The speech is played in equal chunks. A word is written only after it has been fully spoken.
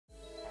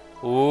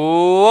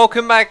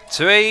Welcome back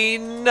to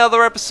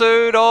another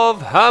episode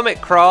of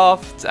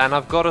Hermitcraft, and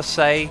I've got to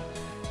say,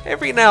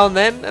 every now and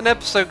then an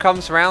episode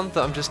comes around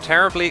that I'm just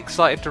terribly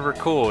excited to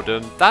record,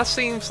 and that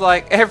seems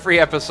like every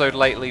episode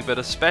lately, but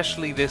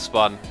especially this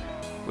one.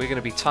 We're going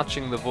to be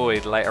touching the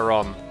void later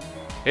on,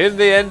 in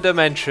the end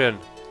dimension,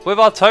 with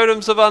our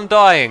totems of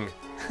undying.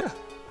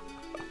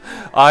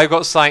 I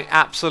got something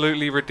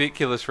absolutely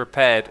ridiculous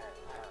repaired.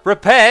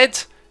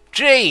 Repaired?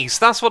 Jeez,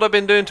 that's what I've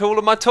been doing to all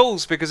of my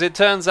tools, because it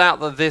turns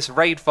out that this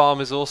raid farm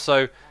is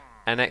also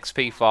an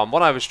XP farm.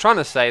 What I was trying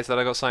to say is that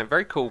I got something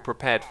very cool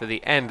prepared for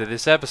the end of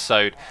this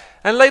episode.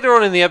 And later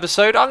on in the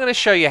episode, I'm going to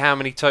show you how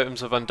many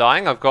totems of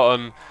undying I've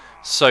gotten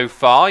so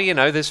far. You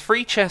know, there's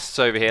 3 chests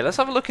over here. Let's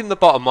have a look in the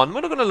bottom one.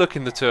 We're not going to look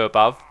in the 2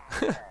 above.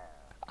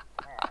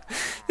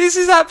 This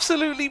is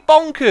absolutely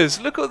bonkers.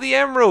 Look at the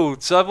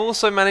emeralds. I've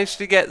also managed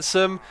to get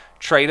some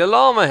trader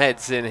llama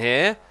heads in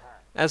here,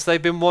 as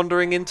they've been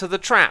wandering into the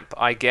trap,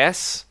 I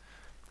guess.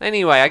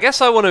 Anyway, I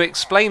guess I want to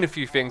explain a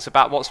few things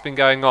about what's been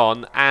going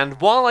on, and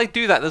while I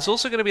do that, there's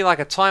also going to be like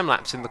a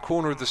time-lapse in the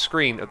corner of the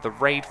screen of the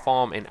raid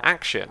farm in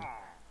action.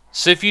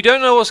 So if you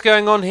don't know what's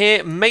going on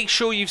here, make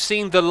sure you've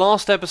seen the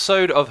last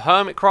episode of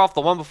Hermitcraft, the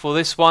one before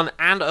this one,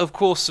 and of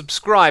course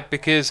subscribe,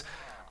 because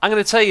I'm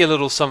going to tell you a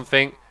little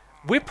something.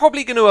 We're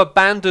probably going to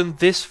abandon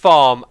this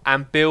farm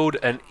and build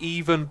an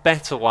even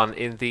better one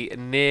in the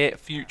near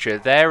future.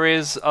 There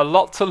is a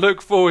lot to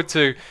look forward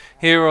to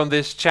here on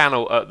this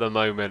channel at the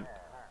moment.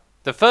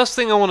 The first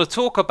thing I want to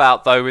talk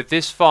about though with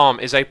this farm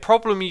is a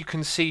problem you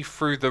can see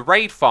through the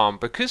raid farm.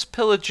 Because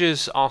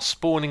pillagers are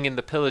spawning in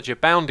the pillager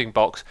bounding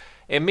box,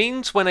 it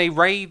means when a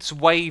raid's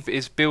wave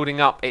is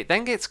building up, it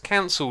then gets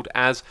cancelled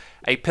as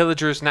a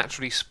pillager is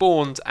naturally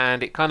spawned,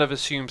 and it kind of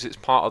assumes it's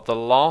part of the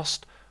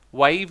last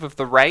wave of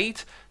the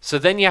raid. So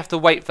then you have to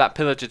wait for that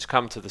pillager to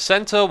come to the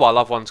center while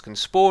other ones can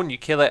spawn. You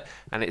kill it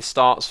and it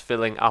starts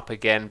filling up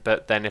again,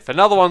 but then if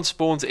another one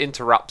spawns, it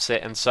interrupts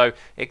it, and so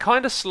it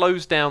kind of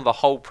slows down the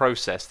whole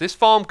process. This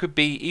farm could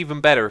be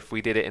even better if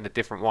we did it in a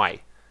different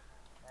way,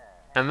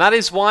 and that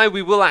is why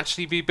we will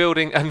actually be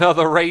building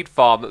another raid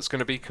farm that's going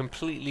to be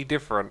completely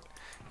different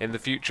in the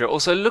future.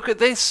 Also, look at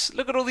this.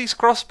 Look at all these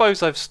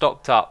crossbows I've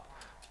stocked up.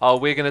 Oh,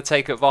 we're going to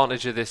take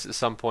advantage of this at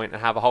some point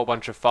and have a whole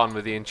bunch of fun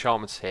with the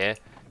enchantments here.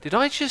 Did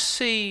I just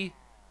see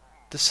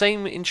the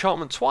same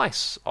enchantment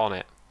twice on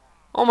it?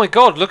 Oh my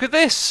god, look at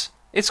this!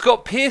 It's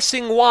got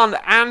piercing 1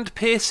 and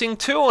piercing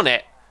 2 on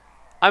it.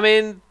 I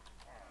mean,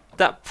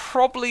 that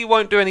probably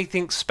won't do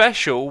anything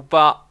special,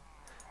 but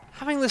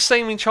having the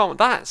same enchantment,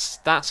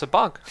 that's a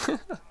bug.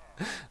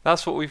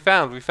 That's what we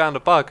found. We found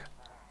a bug.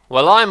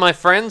 Well, I, my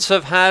friends,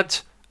 have had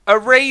a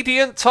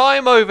radiant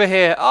time over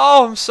here.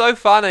 Oh, I'm so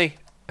funny.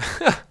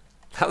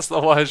 That's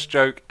the worst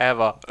joke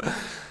ever.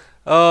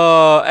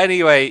 Oh,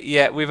 anyway,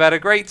 yeah, we've had a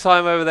great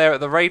time over there at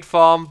the raid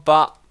farm,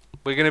 but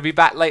we're going to be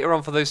back later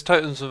on for those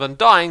totems of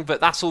undying, but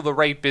that's all the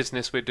raid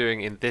business we're doing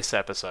in this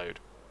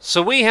episode.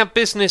 So we have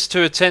business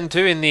to attend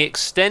to in the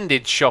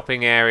extended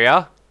shopping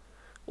area.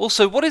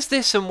 Also, what is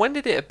this and when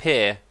did it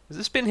appear? Has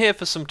this been here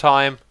for some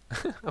time?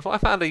 Have I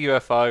found a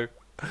UFO?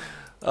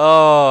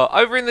 Oh,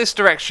 over in this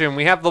direction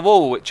we have the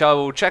wall, which I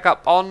will check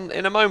up on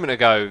in a moment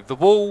ago. The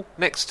wall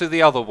next to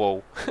the other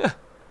wall.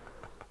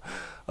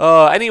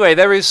 Anyway,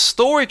 there is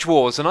Storage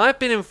Wars, and I've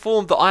been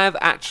informed that I have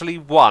actually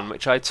won,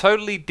 which I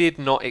totally did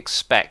not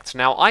expect.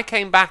 Now, I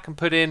came back and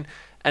put in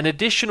an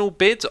additional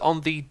bid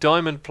on the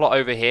diamond plot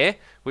over here,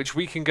 which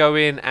we can go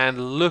in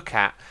and look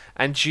at.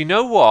 And do you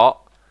know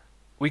what?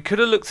 We could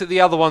have looked at the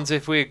other ones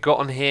if we had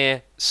gotten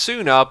here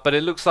sooner, but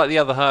it looks like the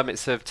other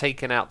hermits have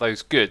taken out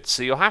those goods.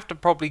 So you'll have to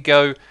probably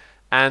go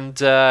and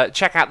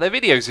check out their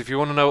videos if you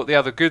want to know what the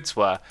other goods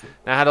were.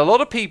 Now, I had a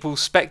lot of people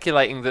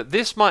speculating that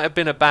this might have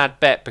been a bad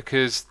bet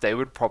because they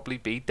would probably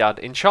be dud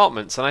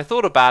enchantments. And I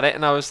thought about it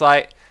and I was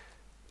like,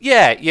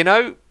 yeah, you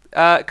know,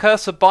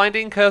 Curse of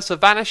Binding, Curse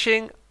of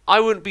Vanishing, I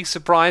wouldn't be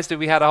surprised if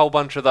we had a whole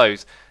bunch of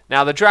those.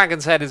 Now, the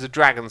dragon's head is a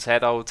dragon's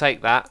head, I will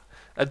take that.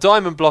 A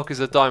diamond block is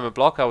a diamond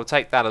block, I will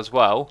take that as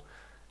well.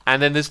 And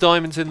then there's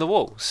diamonds in the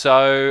wall,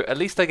 so at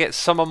least I get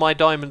some of my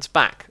diamonds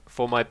back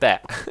for my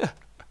bet.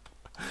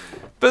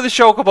 But the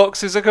shulker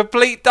box is a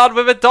complete dud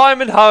with a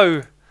diamond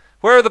hoe.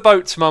 Where are the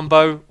boats,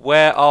 Mumbo?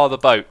 Where are the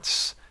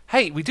boats?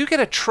 Hey, we do get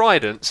a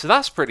trident, so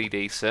that's pretty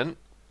decent.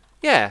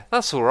 Yeah,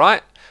 that's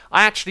alright.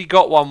 I actually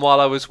got one while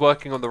I was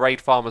working on the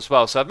raid farm as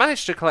well, so I've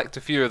managed to collect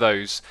a few of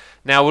those.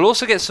 Now, we'll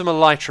also get some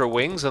elytra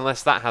wings,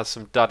 unless that has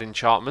some dud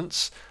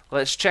enchantments.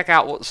 Let's check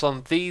out what's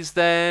on these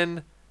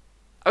then.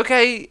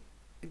 Okay,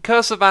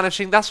 Curse of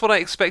Vanishing, that's what I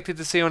expected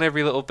to see on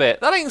every little bit.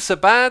 That ain't so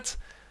bad.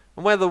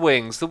 And where are the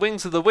wings? The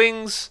wings are the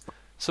wings.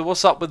 So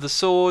what's up with the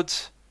sword?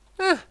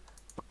 No,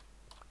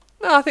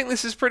 I think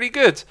this is pretty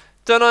good.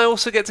 Don't I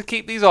also get to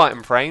keep these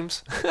item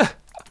frames?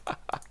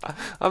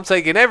 I'm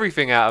taking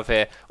everything out of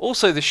here.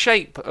 Also, the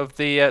shape of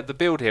the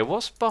build here.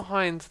 What's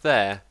behind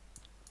there?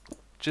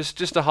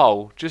 Just a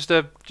hole. Just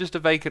a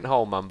vacant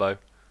hole, Mumbo.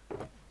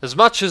 As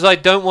much as I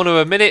don't want to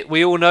admit it,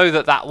 we all know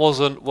that that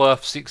wasn't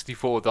worth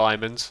 64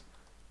 diamonds.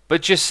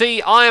 But you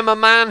see, I am a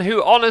man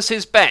who honours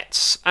his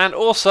bets and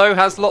also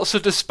has lots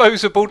of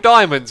disposable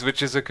diamonds,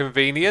 which is a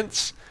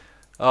convenience.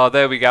 Oh,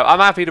 there we go. I'm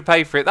happy to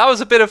pay for it. That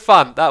was a bit of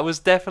fun. That was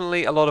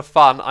definitely a lot of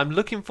fun. I'm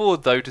looking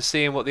forward, though, to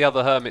seeing what the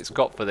other hermits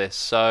got for this.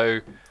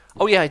 So,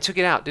 oh yeah, I took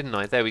it out, didn't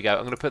I? There we go.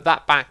 I'm going to put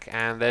that back,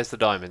 and there's the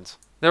diamonds.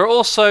 There are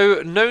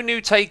also no new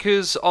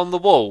takers on the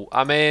wall.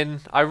 I mean,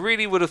 I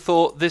really would have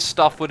thought this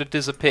stuff would have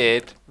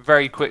disappeared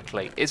very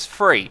quickly. It's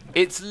free.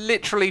 It's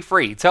literally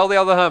free. Tell the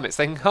other hermits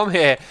they can come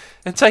here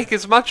and take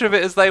as much of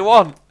it as they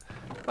want.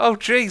 Oh,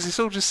 jeez, it's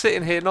all just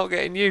sitting here not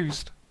getting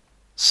used.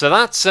 So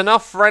that's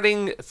enough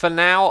fretting for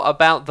now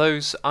about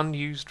those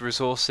unused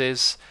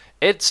resources.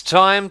 It's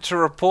time to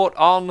report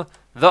on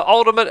the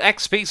ultimate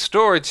XP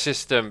storage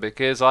system,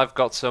 because I've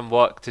got some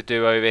work to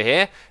do over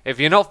here. If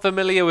you're not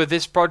familiar with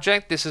this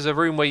project, this is a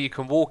room where you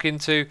can walk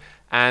into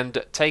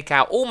and take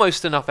out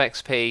almost enough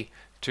XP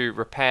to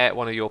repair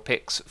one of your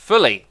picks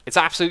fully. It's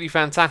absolutely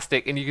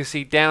fantastic, and you can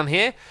see down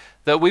here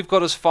that we've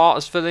got as far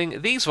as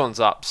filling these ones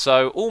up.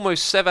 So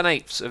almost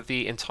 7/8 of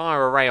the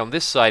entire array on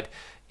this side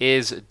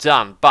is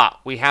done, but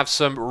we have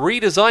some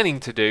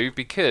redesigning to do,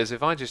 because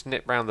if I just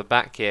nip round the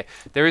back here,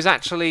 there is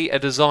actually a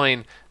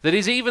design that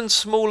is even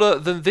smaller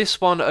than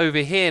this one over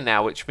here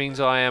now, which means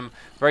I am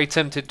very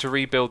tempted to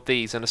rebuild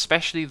these, and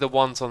especially the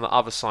ones on the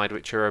other side,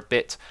 which are a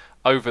bit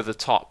over the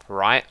top,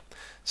 right?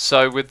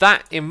 So with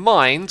that in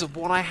mind,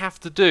 what I have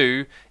to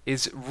do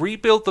is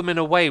rebuild them in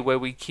a way where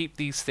we keep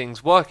these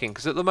things working,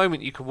 because at the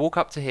moment you can walk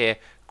up to here,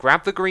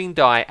 grab the green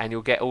dye, and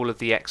you'll get all of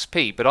the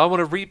XP. But I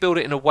want to rebuild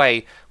it in a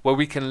way where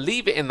we can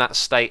leave it in that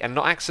state and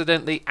not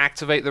accidentally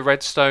activate the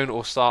redstone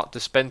or start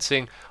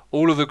dispensing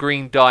all of the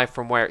green dye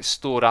from where it's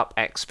stored up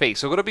XP.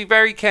 So I've got to be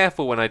very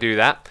careful when I do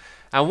that.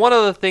 And one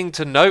other thing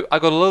to note, I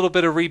got a little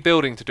bit of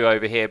rebuilding to do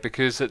over here,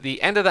 because at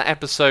the end of that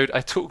episode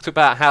I talked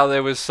about how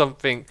there was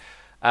something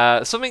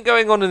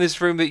going on in this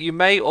room that you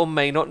may or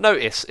may not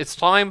notice. It's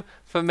time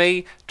for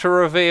me to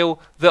reveal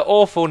the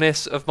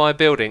awfulness of my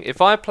building. If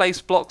I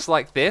place blocks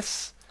like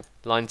this,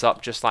 lines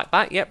up just like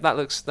that, yep, that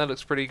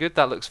looks pretty good,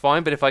 that looks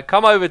fine. But if I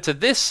come over to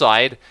this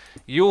side,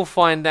 you'll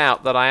find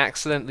out that I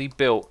accidentally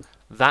built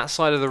that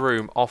side of the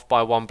room off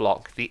by 1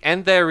 block. The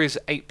end there is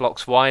 8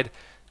 blocks wide.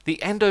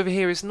 The end over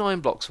here is 9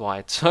 blocks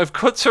wide. So I've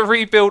got to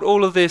rebuild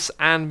all of this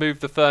and move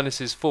the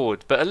furnaces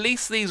forward. But at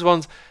least these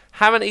ones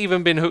haven't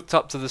even been hooked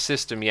up to the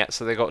system yet,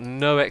 so they got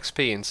no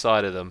XP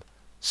inside of them.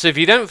 So if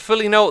you don't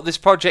fully know what this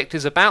project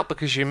is about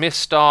because you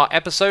missed our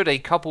episode a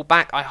couple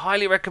back, I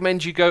highly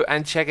recommend you go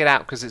and check it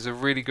out, because it's a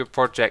really good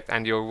project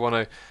and you'll want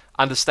to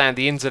understand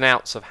the ins and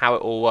outs of how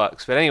it all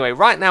works. But anyway,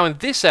 right now in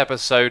this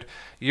episode,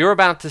 you're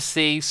about to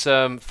see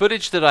some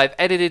footage that I've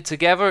edited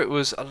together. It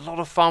was a lot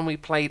of fun. We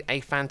played a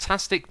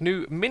fantastic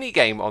new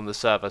mini-game on the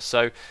server,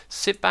 so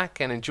sit back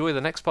and enjoy the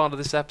next part of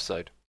this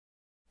episode.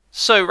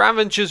 So,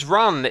 Ravager's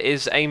Run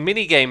is a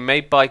minigame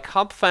made by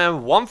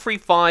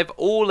CubFam135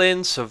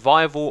 all-in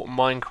survival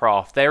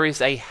Minecraft. There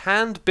is a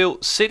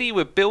hand-built city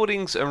with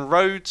buildings and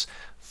roads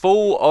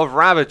full of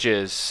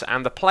Ravagers,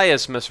 and the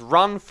players must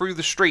run through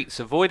the streets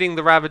avoiding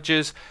the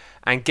Ravagers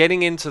and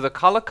getting into the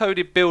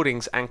color-coded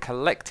buildings and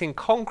collecting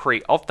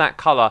concrete of that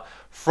color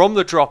from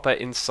the dropper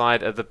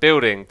inside of the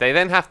building. They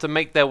then have to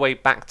make their way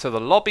back to the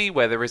lobby,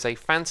 where there is a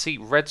fancy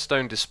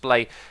redstone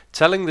display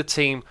telling the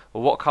team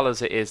what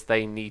colors it is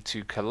they need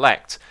to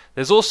collect.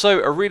 There's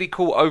also a really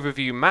cool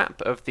overview map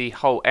of the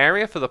whole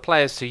area for the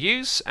players to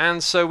use,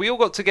 and so we all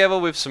got together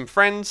with some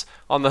friends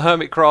on the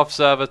Hermitcraft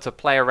server to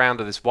play around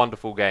with this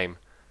wonderful game.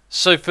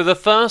 So for the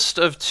first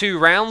of 2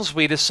 rounds,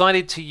 we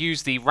decided to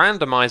use the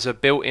randomizer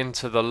built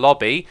into the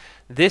lobby.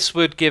 This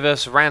would give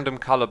us random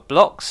colored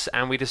blocks,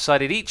 and we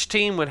decided each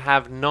team would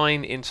have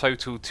 9 in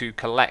total to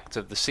collect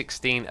of the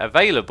 16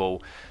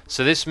 available.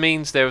 So this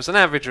means there was an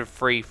average of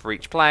 3 for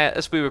each player,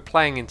 as we were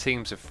playing in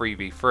teams of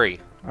 3v3.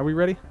 Are we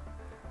ready?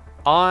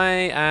 I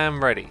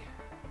am ready.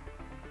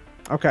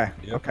 Okay,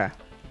 yep. Okay.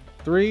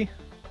 3,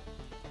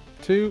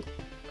 2,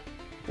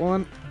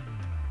 1,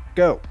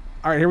 go.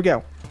 Alright, here we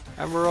go.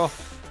 And we're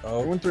off.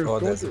 Oh, going through,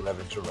 there's a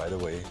Ravager right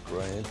away.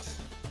 Great.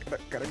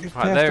 Gotta get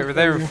right,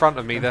 they're in front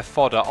of me. They're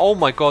fodder. Oh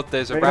my god,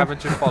 there's a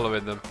Ravager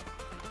following them.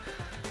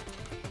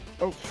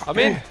 Oh, I'm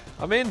in.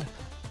 I'm in.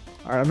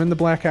 Alright, I'm in the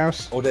black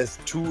house. Oh, there's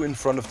 2 in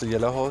front of the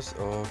yellow house.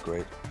 Oh,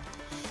 great.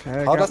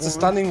 Okay, how does the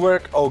stunning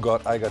work? Oh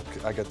god, I got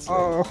slain.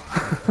 Oh.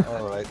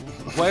 Alright.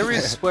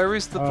 Where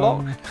is the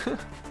block?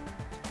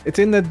 It's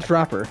in the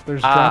dropper. There's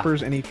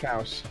droppers in each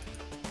house.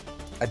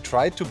 I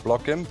tried to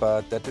block him,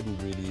 but that didn't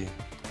really.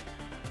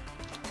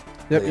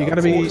 Yep, you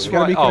gotta be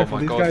careful. Oh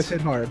These guys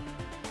hit hard.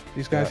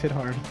 These guys hit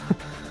hard.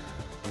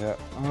 Yeah.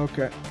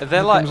 Okay.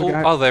 They're like,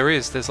 oh, there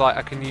is. There's like,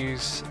 I can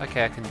use.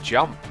 Okay, I can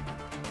jump.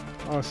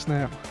 Oh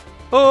snap.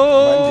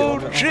 Oh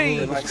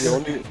jeez.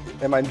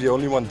 Am I the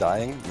only one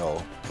dying?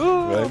 No.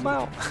 Oh, right? I'm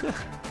out.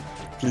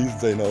 Please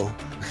say no.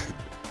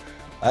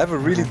 I have a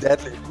really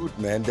deadly loot,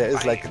 man. There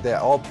is like they're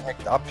all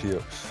packed up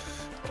here.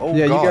 Oh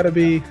yeah, god.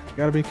 you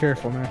gotta be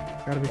careful,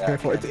 man. Gotta be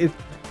careful.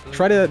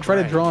 Try to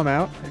Great. draw them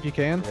out if you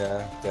can.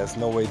 Yeah, there's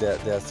no way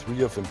that there's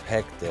 3 of them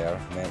packed there.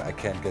 Man, I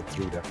can't get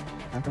through there.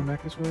 I'm coming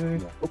back this way.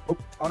 Yeah.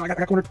 Oh no, I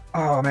got cornered.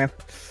 Oh man.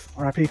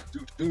 R.I.P.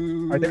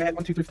 Alright, they had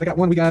 1, 2, 3. They got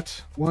 1. We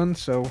got 1.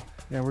 So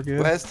yeah, we're good.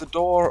 Where's the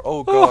door?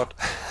 Oh god.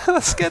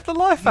 That scared the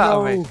life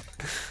out of me.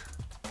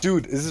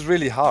 Dude, this is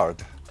really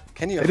hard.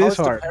 Can you? It how is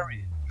the hard.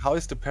 How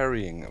is the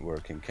parrying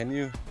working? Can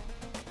you?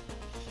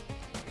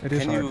 It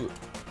is hard.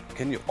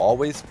 Can you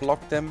always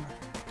block them?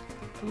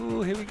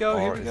 Ooh, here we go,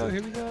 here Or we is go, it-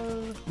 here we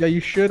go. Yeah,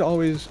 you should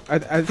always. I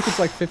think it's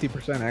like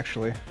 50%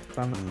 actually, if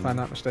I'm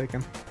not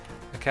mistaken.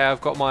 Okay, I've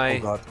got Oh my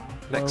god.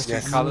 next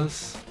Yes. 2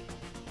 colours.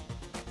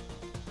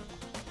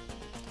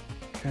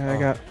 Okay, I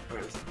got. Where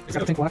is it? I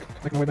got a pink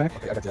block. Making my way back.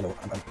 Okay, I got yellow.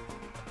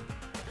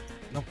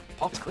 No,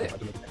 path's clear.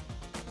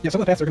 Yeah,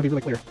 some of the paths are gonna be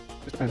really clear.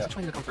 Just depends. Which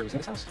way did I come through? Is it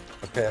this house?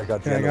 Okay, I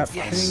got Okay, I yellow. got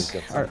Yes.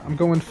 pink. Alright, I'm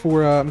going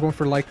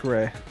for light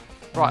gray.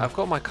 Right, I've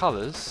got my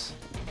colours.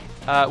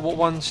 What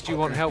ones do you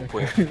want help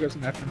with? It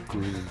doesn't matter.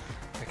 Green.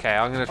 Okay,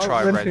 I'm gonna Oh,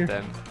 try red's red here.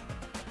 then.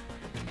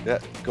 Yeah,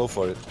 go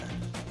for it.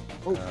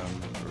 Oh.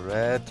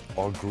 Red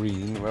or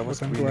green? Where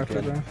was Let's green go after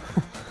again?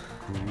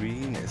 that.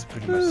 Green is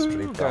pretty much Woo, straight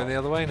going down. the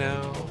other way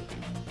now.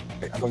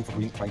 Okay, I'm going for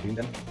green. Try green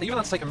then. Are you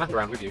allowed to take a map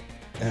around with you?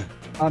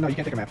 Oh no, you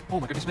can't take a map. Oh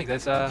my goodness me,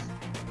 there's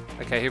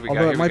Okay, here we go,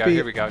 Although here it we might go, be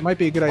here we go. might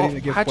be a good idea Oh, to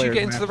give how'd you players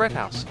get into the red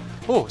maps. house?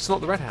 Oh, it's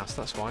not the red house,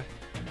 that's why.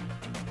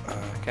 Uh,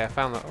 Okay, I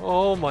found that.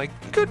 Oh my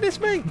goodness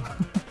me!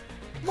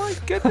 My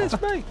goodness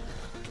me!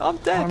 I'm Oh,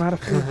 dead! I'm out of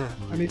food.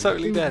 I need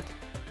Totally food. dead.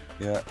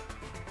 yeah.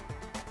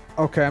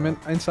 Okay, I'm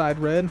inside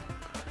red.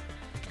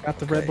 Got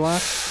the red Okay.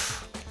 block.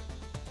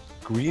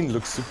 Green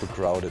looks super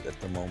crowded at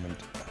the moment.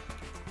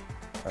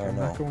 I I'm don't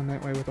not know. going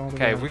that way with all the.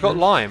 Okay, red we got shirts.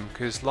 lime,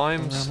 because Around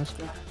lime's this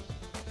way.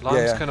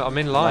 Yeah. kind of. I'm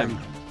in lime.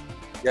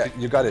 Yeah,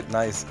 you got it.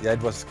 Nice. Yeah,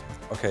 it was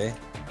okay.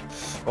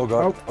 Oh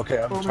god. Oh. Okay,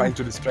 I'm Oh, trying man.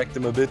 to distract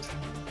them a bit.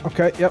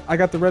 Okay, yep, I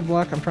got the red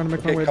block. I'm trying to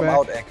make my Okay, way come back.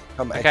 out, Ek.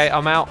 Come, Ek. Okay,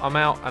 I'm out,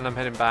 and I'm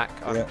heading back.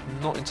 I'm Yeah.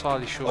 not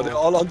entirely sure. Oh, they're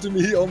all onto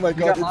me. Oh my You god,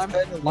 got it's lime?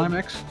 kind of- Lime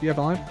X? Do you have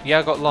lime? Yeah,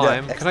 I got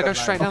lime. Yeah, Can I go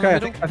extra straight lime. down Okay,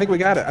 the I middle? think we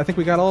got it. I think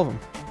we got all of them.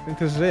 I think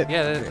this is it.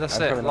 Yeah, Okay, that's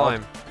I'm it. coming out.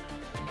 Lime.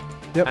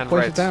 Yep, And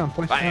place red. it down.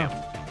 Place Bam. it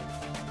down.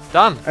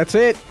 Done. That's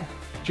it.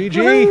 GG.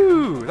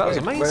 Woohoo! That was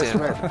Wait, where's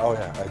amazing. red? Oh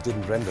yeah, I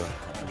didn't render.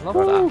 Love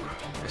Woo. that.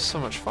 It was so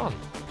much fun.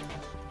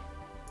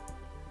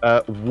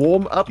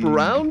 Warm up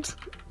round?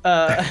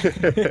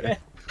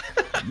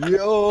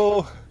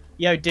 Yo,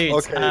 Yo,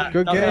 dudes, Okay.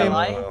 Good not gonna game.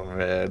 lie, Oh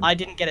man. I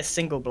didn't get a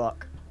single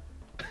block.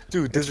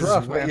 dude, this It's is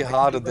rough, way man.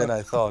 harder than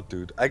I thought,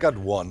 dude. I got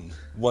one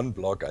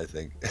block, I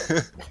think.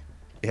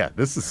 Yeah,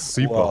 this is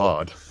super Wow.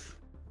 hard.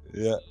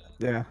 Yeah.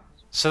 Yeah.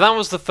 So that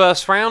was the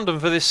first round, and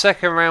for this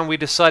second round we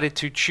decided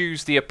to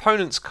choose the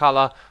opponent's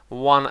colour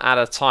one at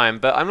a time.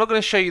 But I'm not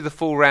going to show you the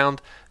full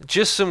round,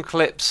 just some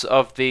clips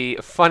of the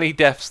funny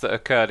deaths that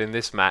occurred in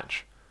this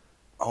match.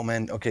 Oh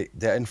man, okay,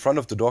 they're in front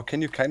of the door.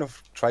 Can you kind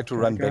of try to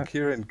run Okay. back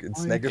here and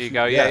snag a Here you few?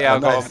 go, yeah, I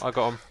got nice. him, I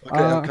got him.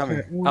 Okay, I'm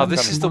coming. Oh,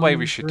 this is the way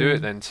we should do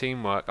it then,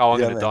 teamwork. Oh, I'm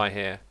Yeah, going to man. die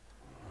here.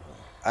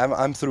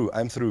 I'm through.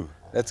 I'm through.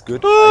 That's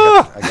good.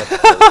 Ah! I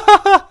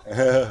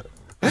got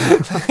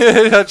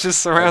I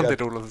just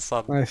surrounded all of a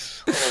sudden.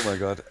 Nice. oh my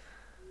god.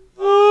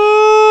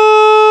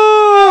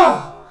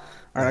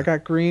 All right, I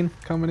got green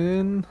coming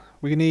in.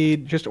 We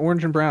need just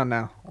orange and brown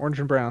now. Orange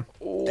and brown.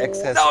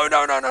 X has- No,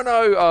 no, no, no,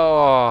 no.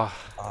 Oh,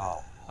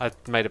 Oh, I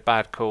made a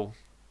bad call.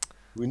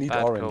 we need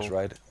Bad orange, call.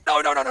 right? No,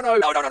 no, no, no, no,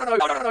 no, no, no, no, no,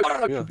 no, no,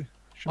 no. Yeah.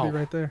 Should Oh. be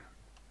right there.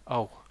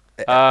 Oh,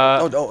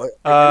 No, no,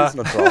 it's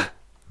not brown.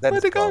 That where'd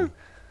is it go? brown.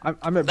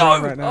 I'm at No!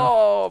 brown right now.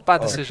 Oh,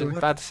 bad Oh, decision.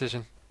 actually. Bad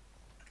decision.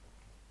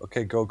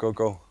 Okay, go, go,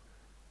 go.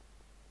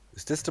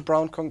 Is this the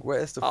brown con? Where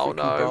is the Oh freaking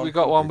no, brown we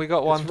got one. We concrete?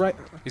 got one. It's right.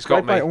 He's got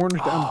right by me.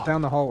 orange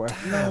down the hallway.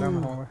 Yeah, down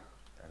the hallway.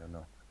 I don't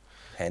know.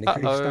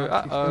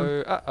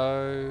 Panicking.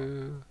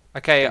 Uh-oh.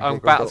 Okay, Go, I'm go,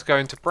 about go. to go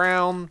into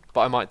brown,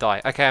 but I might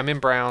die. Okay, I'm in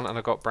brown, and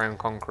I got brown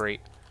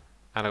concrete,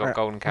 and I got Alright,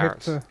 golden I hit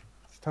carrots.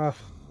 It's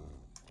tough.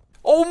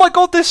 Oh my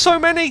god, there's so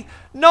many!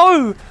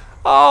 No!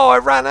 Oh, I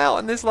ran out,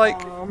 and there's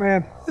like... Oh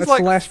man, that's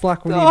like- the last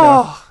block we need.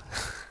 Oh!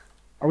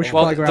 Or we should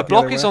Well, probably go the out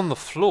block other is way. on the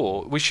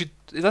floor. We should...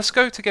 Let's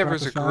go together Drop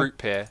as a this out.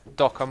 group here.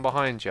 Doc, I'm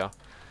behind you.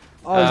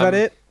 Oh, is that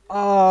it?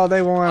 Oh,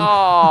 they won.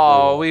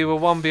 Oh, we were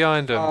one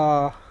behind them.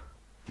 Oh,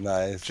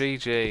 Nice.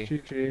 GG.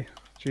 GG.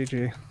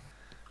 GG.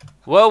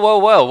 Well, well,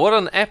 well, what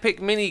an epic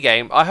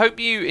minigame. I hope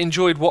you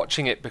enjoyed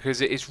watching it because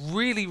it is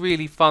really,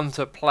 really fun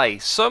to play.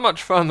 So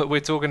much fun that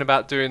we're talking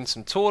about doing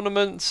some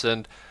tournaments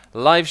and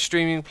live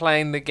streaming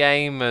playing the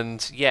game,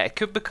 and yeah, it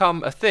could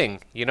become a thing,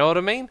 you know what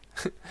I mean?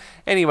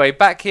 Anyway,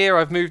 back here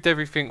I've moved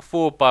everything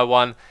forward by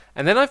one,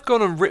 and then I've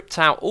gone and ripped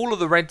out all of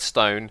the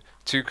redstone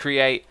to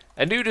create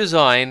a new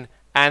design,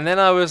 and then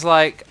I was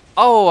like,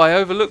 oh, I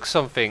overlooked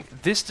something.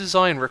 This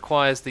design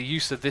requires the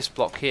use of this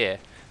block here,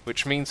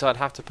 which means I'd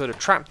have to put a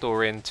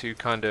trapdoor in to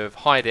kind of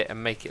hide it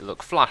and make it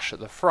look flush at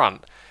the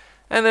front.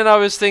 And then I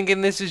was thinking,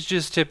 this is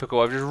just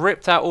typical. I've just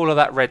ripped out all of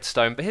that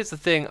redstone, but here's the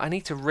thing, I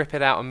need to rip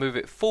it out and move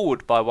it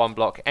forward by one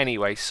block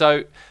anyway,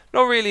 so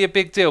not really a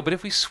big deal. But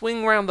if we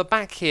swing round the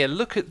back here,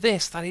 look at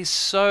this, that is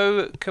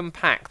so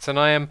compact, and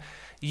I am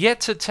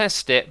Yet to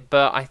test it,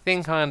 but I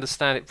think I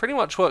understand it pretty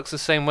much works the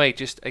same way,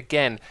 just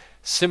again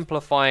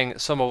simplifying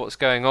some of what's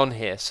going on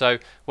here. So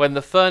when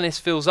the furnace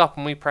fills up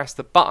and we press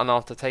the button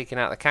after taking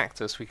out the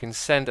cactus, we can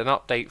send an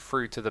update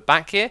through to the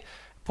back here.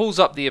 Pulls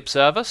up the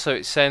observer, so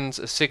it sends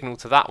a signal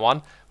to that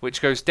one,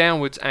 which goes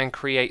downwards and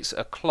creates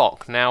a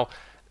clock. Now,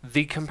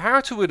 the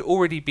comparator would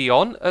already be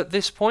on at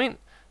this point,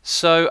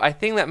 so I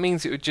think that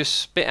means it would just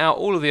spit out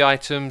all of the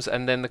items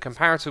and then the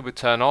comparator would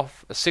turn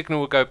off, a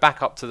signal would go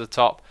back up to the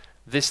top,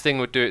 this thing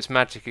would do its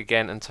magic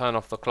again and turn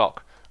off the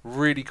clock.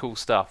 Really cool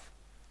stuff.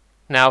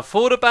 Now, I've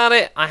thought about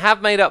it, I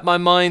have made up my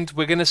mind,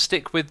 we're going to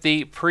stick with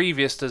the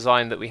previous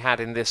design that we had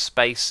in this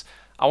space.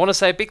 I want to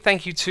say a big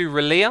thank you to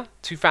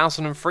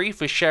Relia2003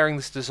 for sharing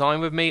this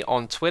design with me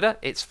on Twitter.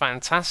 It's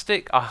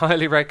fantastic, I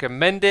highly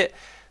recommend it.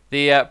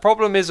 The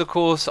problem is, of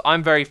course,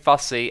 I'm very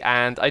fussy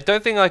and I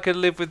don't think I could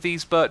live with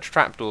these birch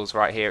trapdoors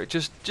right here. It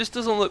just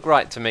doesn't look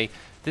right to me.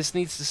 This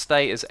needs to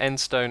stay as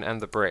endstone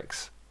and the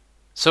bricks.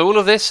 So all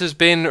of this has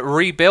been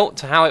rebuilt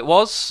to how it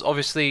was,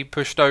 obviously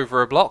pushed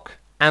over a block.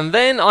 And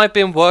then I've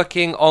been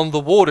working on the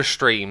water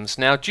streams.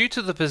 Now, due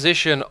to the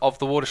position of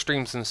the water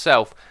streams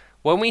themselves,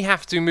 when we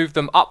have to move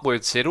them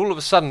upwards, it all of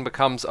a sudden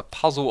becomes a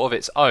puzzle of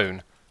its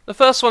own. The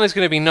first one is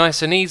going to be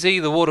nice and easy.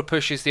 The water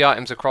pushes the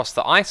items across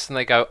the ice and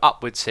they go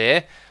upwards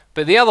here.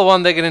 But the other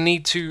one, they're going to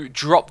need to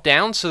drop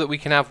down so that we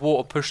can have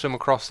water push them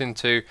across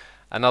into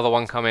another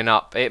one coming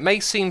up. It may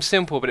seem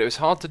simple, but it was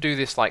hard to do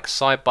this like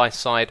side by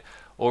side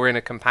or in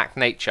a compact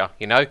nature,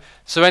 you know?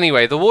 So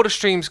anyway, the water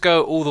streams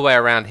go all the way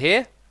around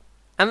here.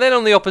 And then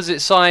on the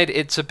opposite side,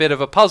 it's a bit of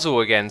a puzzle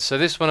again. So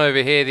this one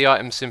over here, the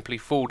items simply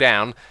fall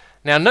down.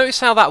 Now notice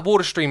how that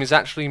water stream is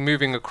actually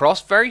moving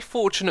across. Very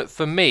fortunate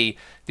for me,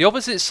 the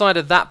opposite side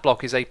of that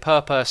block is a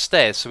per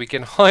stairs, so we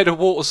can hide a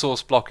water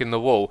source block in the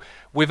wall.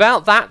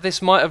 Without that,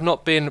 this might have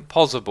not been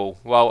possible.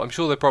 Well, I'm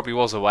sure there probably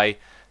was a way.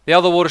 The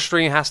other water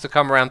stream has to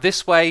come around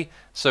this way,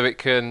 so it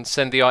can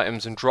send the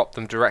items and drop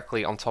them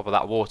directly on top of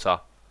that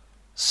water.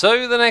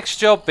 So the next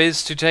job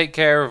is to take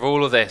care of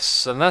all of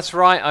this, and that's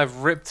right,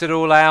 I've ripped it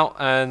all out,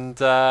 and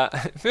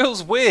it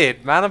feels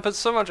weird, man. I put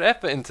so much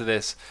effort into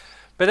this.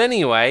 But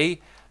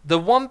anyway, the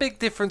one big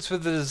difference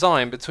with the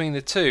design between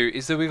the two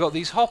is that we've got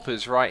these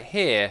hoppers right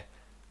here.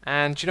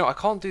 And you know, I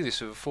can't do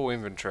this with a full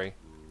inventory.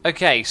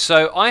 Okay,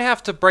 so I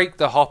have to break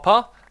the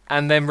hopper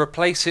and then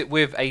replace it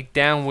with a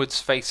downwards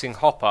facing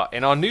hopper.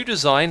 In our new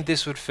design,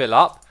 this would fill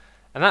up,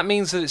 and that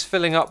means that it's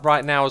filling up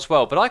right now as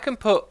well. But I can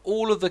put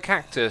all of the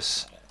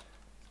cactus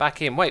back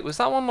in. Wait, was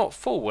that one not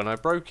full when I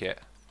broke it?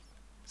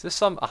 Is this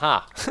some?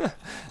 Aha.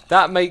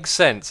 That makes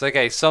sense.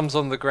 Okay, some's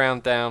on the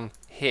ground down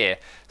here.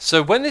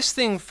 So when this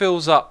thing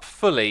fills up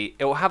fully,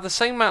 it will have the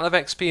same amount of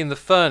XP in the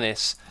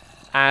furnace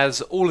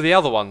as all of the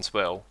other ones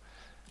will,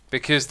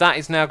 because that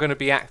is now going to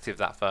be active,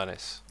 that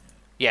furnace.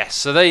 Yes,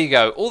 so there you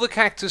go. All the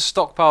cactus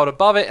stockpiled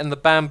above it and the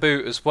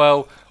bamboo as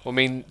well will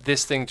mean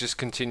this thing just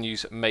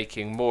continues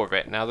making more of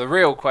it. Now the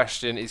real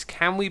question is,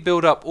 can we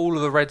build up all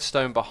of the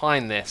redstone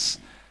behind this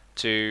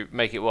to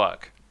make it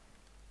work?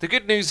 The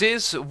good news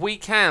is we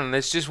can.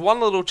 There's just one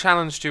little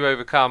challenge to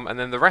overcome, and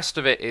then the rest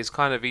of it is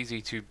kind of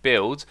easy to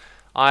build.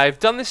 I've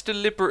done this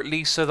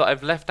deliberately so that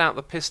I've left out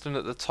the piston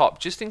at the top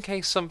just in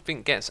case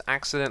something gets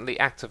accidentally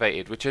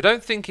activated, which I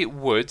don't think it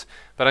would,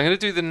 but I'm going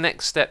to do the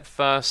next step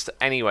first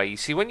anyway. You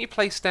see, when you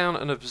place down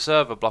an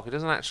observer block, it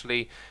doesn't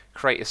actually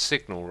create a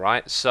signal,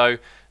 right? So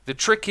the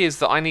trick is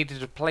that I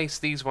needed to place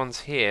these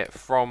ones here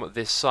from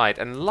this side,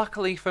 and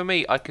luckily for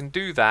me I can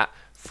do that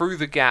through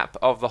the gap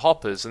of the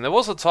hoppers. And there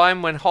was a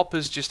time when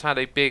hoppers just had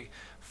a big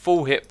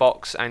full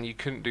hitbox and you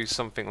couldn't do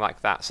something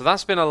like that. So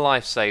that's been a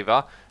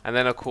lifesaver. And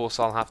then of course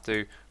I'll have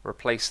to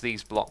replace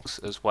these blocks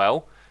as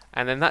well.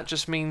 And then that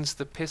just means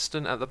the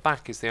piston at the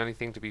back is the only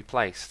thing to be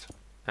placed.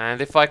 And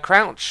if I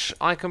crouch,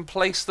 I can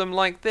place them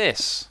like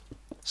this.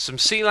 Some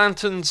sea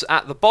lanterns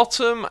at the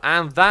bottom,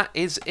 and that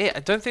is it.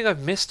 I don't think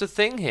I've missed a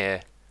thing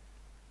here.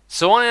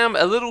 So I am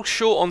a little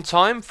short on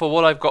time for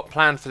what I've got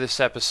planned for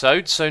this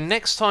episode, so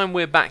next time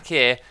we're back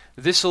here,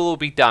 this will all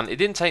be done. It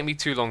didn't take me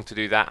too long to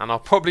do that, and I'll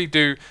probably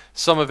do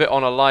some of it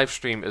on a live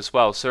stream as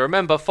well. So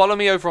remember, follow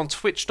me over on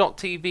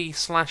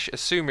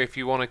twitch.tv/xisumavoid if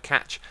you want to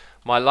catch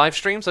my live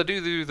streams. I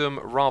do them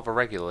rather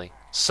regularly.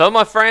 So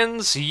my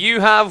friends,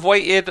 you have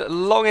waited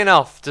long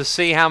enough to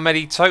see how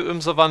many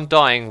totems of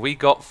undying we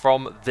got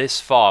from this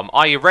farm.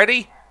 Are you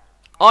ready?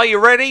 Are you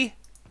ready?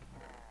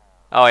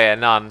 Oh yeah,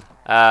 none.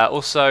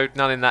 Also,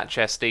 none in that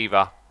chest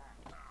either.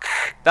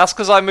 That's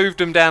because I moved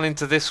them down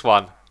into this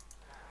one.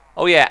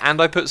 Oh yeah,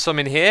 and I put some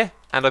in here,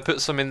 and I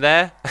put some in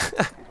there.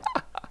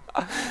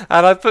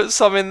 And I put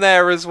some in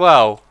there as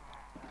well.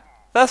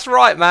 That's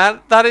right,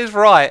 man. That is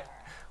right.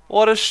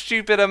 What a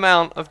stupid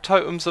amount of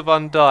totems of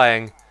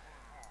undying.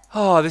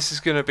 Oh, this is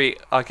going to be...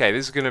 Okay,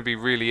 this is going to be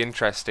really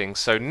interesting.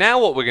 So now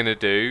what we're going to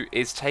do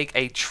is take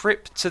a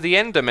trip to the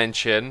end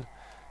dimension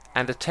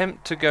and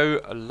attempt to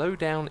go low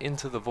down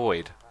into the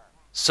void.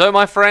 So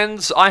my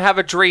friends, I have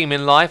a dream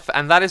in life,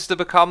 and that is to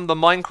become the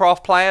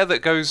Minecraft player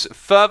that goes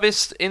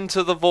furthest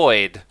into the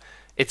void.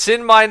 It's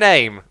in my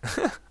name.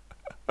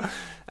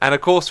 And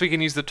of course we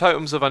can use the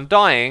totems of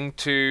undying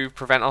to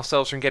prevent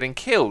ourselves from getting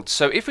killed.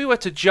 So if we were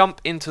to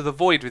jump into the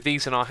void with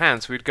these in our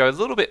hands, we'd go a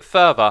little bit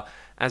further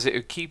as it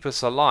would keep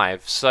us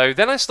alive. So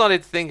then I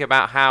started to think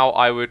about how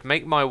I would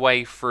make my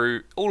way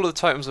through all of the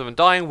totems of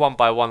undying one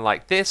by one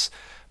like this,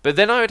 but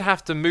then I would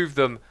have to move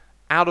them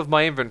out of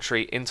my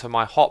inventory into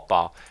my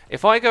hotbar.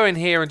 If I go in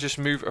here and just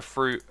move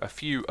a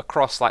few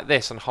across like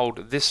this and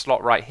hold this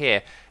slot right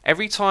here,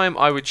 every time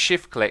I would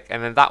shift click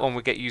and then that one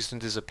would get used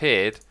and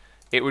disappeared,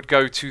 it would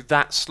go to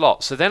that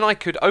slot. So then I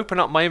could open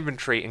up my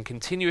inventory and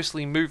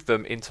continuously move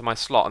them into my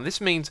slot. And this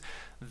means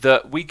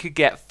that we could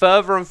get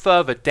further and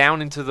further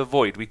down into the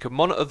void. We could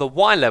monitor the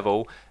Y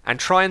level and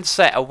try and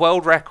set a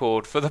world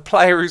record for the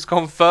player who's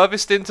gone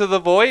furthest into the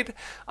void.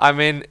 I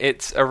mean,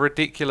 it's a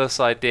ridiculous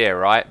idea,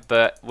 right?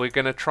 But we're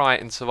going to try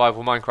it in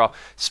Survival Minecraft.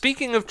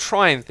 Speaking of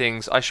trying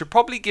things, I should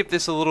probably give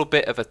this a little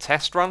bit of a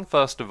test run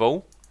first of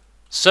all.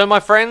 So my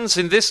friends,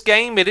 in this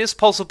game it is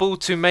possible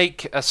to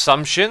make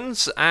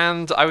assumptions,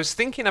 and I was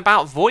thinking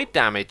about void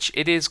damage.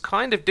 It is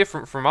kind of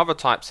different from other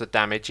types of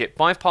damage. It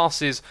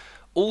bypasses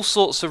all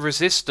sorts of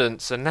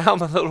resistance, and now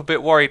I'm a little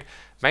bit worried.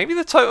 Maybe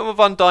the Totem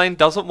of Undying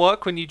doesn't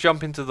work when you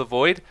jump into the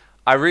void.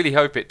 I really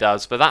hope it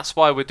does, but that's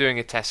why we're doing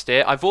a test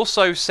here. I've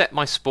also set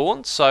my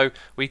spawn, so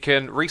we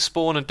can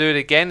respawn and do it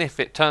again if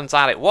it turns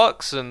out it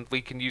works, and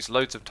we can use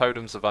loads of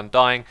Totems of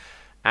Undying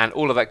and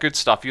all of that good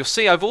stuff. You'll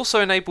see I've also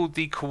enabled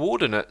the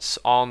coordinates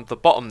on the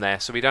bottom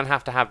there, so we don't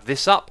have to have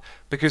this up,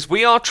 because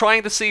we are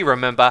trying to see,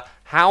 remember,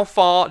 how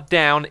far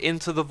down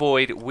into the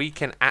void we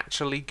can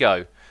actually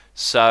go.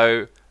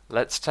 So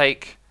let's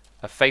take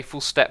a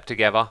faithful step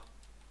together.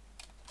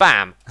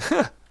 Bam!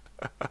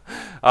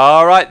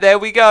 Alright, there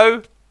we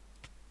go.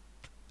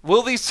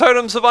 Will these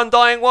Totems of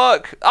Undying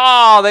work?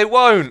 Ah, they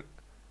won't.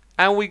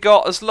 And we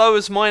got as low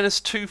as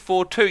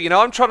 -242. You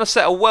know, I'm trying to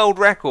set a world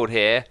record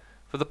here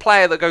for the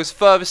player that goes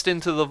furthest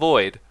into the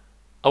void.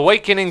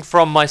 Awakening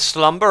from my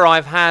slumber,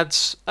 I've had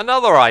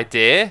another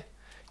idea.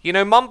 You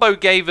know, Mumbo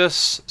gave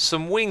us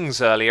some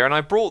wings earlier, and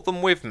I brought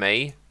them with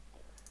me.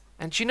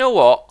 And you know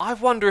what? I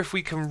wonder if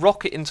we can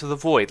rocket into the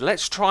void.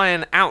 Let's try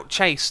and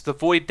outchase the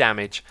void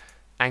damage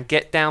and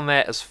get down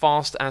there as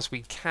fast as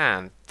we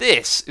can.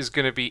 This is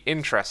going to be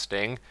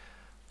interesting.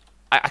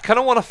 I kind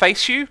of want to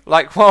face you,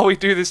 like, while we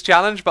do this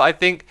challenge, but I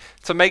think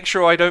to make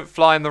sure I don't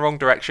fly in the wrong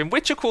direction,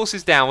 which of course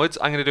is downwards,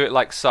 I'm going to do it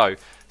like so.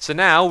 So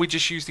now we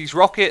just use these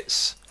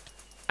rockets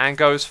and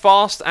go as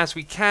fast as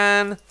we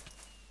can.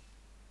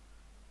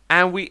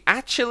 And we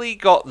actually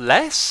got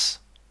less?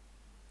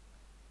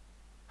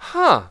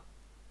 Huh.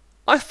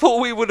 I thought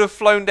we would have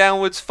flown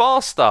downwards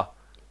faster.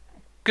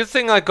 Good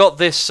thing I got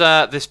this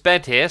this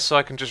bed here, so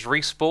I can just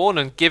respawn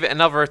and give it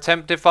another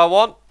attempt if I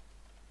want.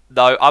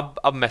 No,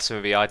 I'm messing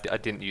with you. I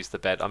didn't use the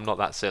bed. I'm not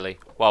that silly.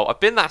 Well, I've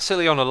been that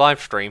silly on a live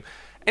stream.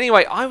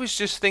 Anyway, I was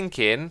just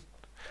thinking...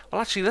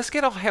 Well, actually, let's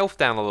get our health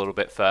down a little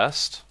bit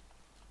first.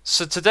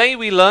 So today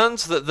we learned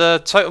that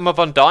the Totem of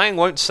Undying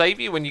won't save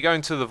you when you go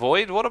into the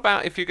void. What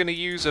about if you're going to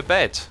use a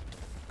bed?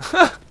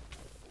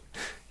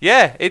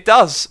 Yeah, it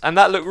does. And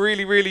that looked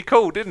really, really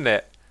cool, didn't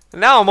it?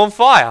 And now I'm on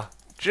fire.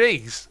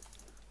 Jeez.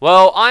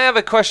 Well, I have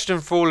a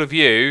question for all of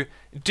you.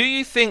 Do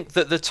you think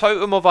that the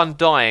Totem of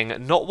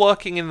Undying not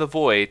working in the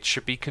void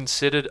should be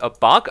considered a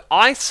bug?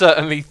 I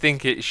certainly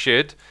think it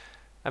should.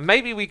 And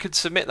maybe we could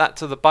submit that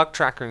to the bug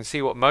tracker and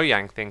see what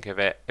Mojang think of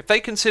it. If they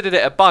considered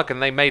it a bug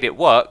and they made it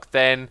work,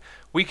 then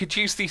we could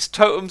use these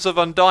Totems of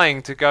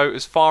Undying to go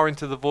as far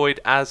into the void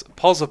as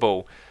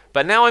possible.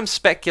 But now I'm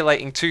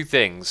speculating two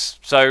things.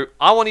 So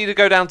I want you to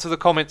go down to the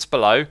comments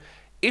below.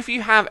 If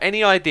you have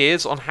any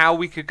ideas on how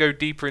we could go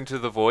deeper into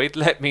the void,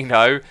 let me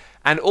know.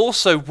 And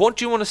also, what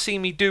do you want to see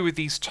me do with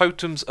these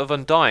Totems of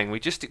Undying? We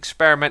just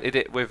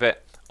experimented with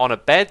it on a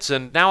bed,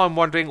 and now I'm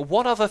wondering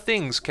what other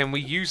things can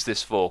we use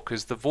this for?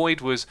 Because the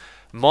void was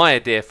my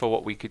idea for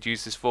what we could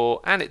use this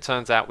for, and it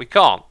turns out we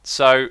can't.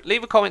 So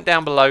leave a comment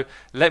down below.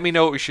 Let me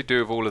know what we should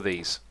do with all of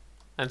these.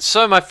 And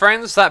so, my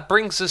friends, that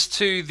brings us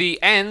to the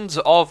end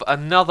of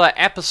another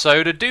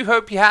episode. I do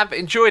hope you have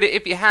enjoyed it.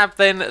 If you have,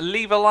 then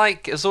leave a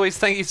like. As always,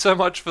 thank you so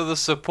much for the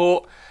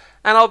support.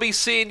 And I'll be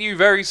seeing you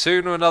very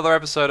soon on another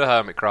episode of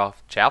Hermitcraft.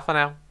 Ciao for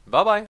now. Bye-bye.